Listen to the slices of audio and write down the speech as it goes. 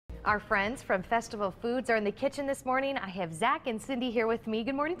Our friends from Festival Foods are in the kitchen this morning. I have Zach and Cindy here with me.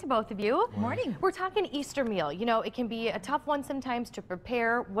 Good morning to both of you. Good morning. We're talking Easter meal. You know, it can be a tough one sometimes to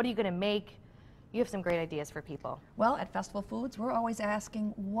prepare. What are you going to make? You have some great ideas for people. Well, at Festival Foods, we're always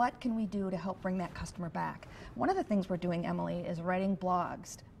asking, what can we do to help bring that customer back? One of the things we're doing, Emily, is writing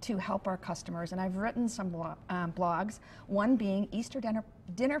blogs to help our customers, and I've written some blogs, one being Easter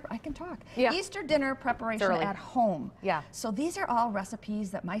dinner, I can talk, yeah. Easter dinner preparation at home. Yeah. So these are all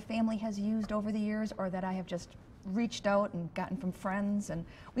recipes that my family has used over the years or that I have just reached out and gotten from friends, and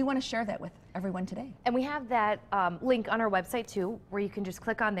we want to share that with everyone today. And we have that link on our website too, where you can just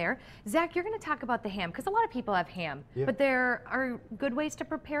click on there. Zach, you're going to talk about the ham, because a lot of people have ham, but there are good ways to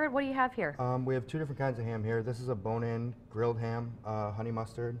prepare it. What do you have here? We have two different kinds of ham here. This is a bone-in grilled ham, honey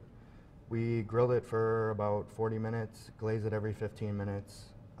mustard. We grilled it for about 40 minutes, glaze it every 15 minutes,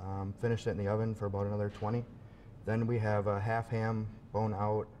 finished it in the oven for about another 20. Then we have a half ham, bone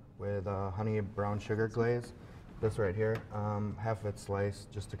out, with honey brown sugar glaze. This right here, half of it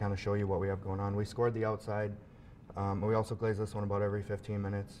sliced, just to kind of show you what we have going on. We scored the outside. We also glaze this one about every 15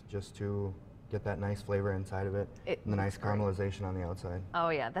 minutes, just to get that nice flavor inside of it, and the nice caramelization on the outside. Oh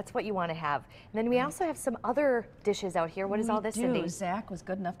yeah, that's what you want to have. And then we also have some other dishes out here. What is all this, Cindy? Zach was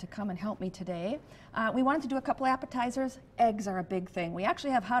good enough to come and help me today. We wanted to do a couple appetizers. Eggs are a big thing. We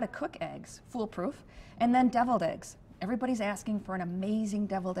actually have how to cook eggs, foolproof, and then deviled eggs. Everybody's asking for an amazing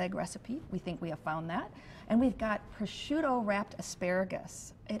deviled egg recipe. We think we have found that. And we've got prosciutto wrapped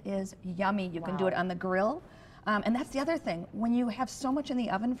asparagus. It is yummy. You can do it on the grill. And that's the other thing. When you have so much in the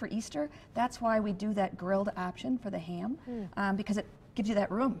oven for Easter, that's why we do that grilled option for the ham, because it gives you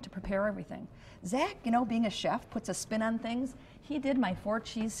that room to prepare everything. Zach, you know, being a chef, puts a spin on things. He did my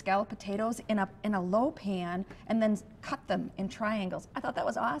 4-cheese scalloped potatoes in a low pan and then cut them in triangles. I thought that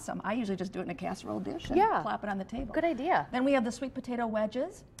was awesome. I usually just do it in a casserole dish and plop it on the table. Good idea. Then we have the sweet potato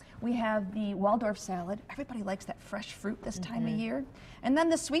wedges. We have the Waldorf salad. Everybody likes that fresh fruit this time of year. And then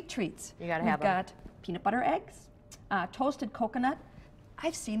the sweet treats. You gotta have them. We've got peanut butter eggs, toasted coconut.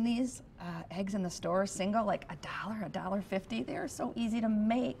 I've seen these eggs in the store single, like $1, $1.50. They're so easy to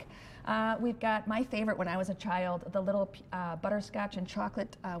make. We've got my favorite when I was a child, the little butterscotch and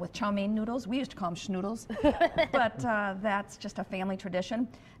chocolate with chow mein noodles. We used to call them schnoodles, but that's just a family tradition.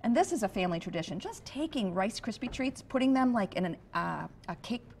 And this is a family tradition, just taking Rice Krispie treats, putting them like in a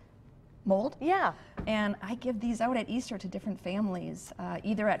cake mold. Yeah. And I give these out at Easter to different families,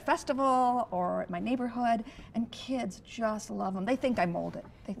 either at festival or at my neighborhood, and kids just love them. They think I mold it.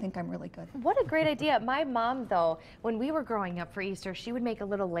 They think I'm really good. What a great idea. My mom, though, when we were growing up for Easter, she would make a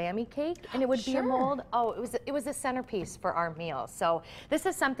little lammy cake, and it would be a mold. Oh, it was a centerpiece for our meal. So this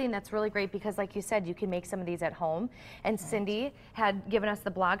is something that's really great because, like you said, you can make some of these at home. And Cindy had given us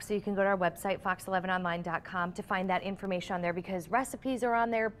the blog, so you can go to our website, fox11online.com, to find that information on there, because recipes are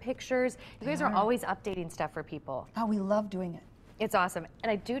on there, pictures. You guys are always updating stuff for people. Oh, we love doing it. It's awesome.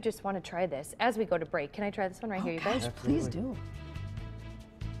 And I do just want to try this as we go to break. Can I try this one right here, you guys? Please do.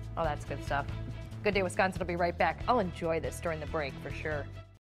 Oh, that's good stuff. Good Day Wisconsin will be right back. I'll enjoy this during the break for sure.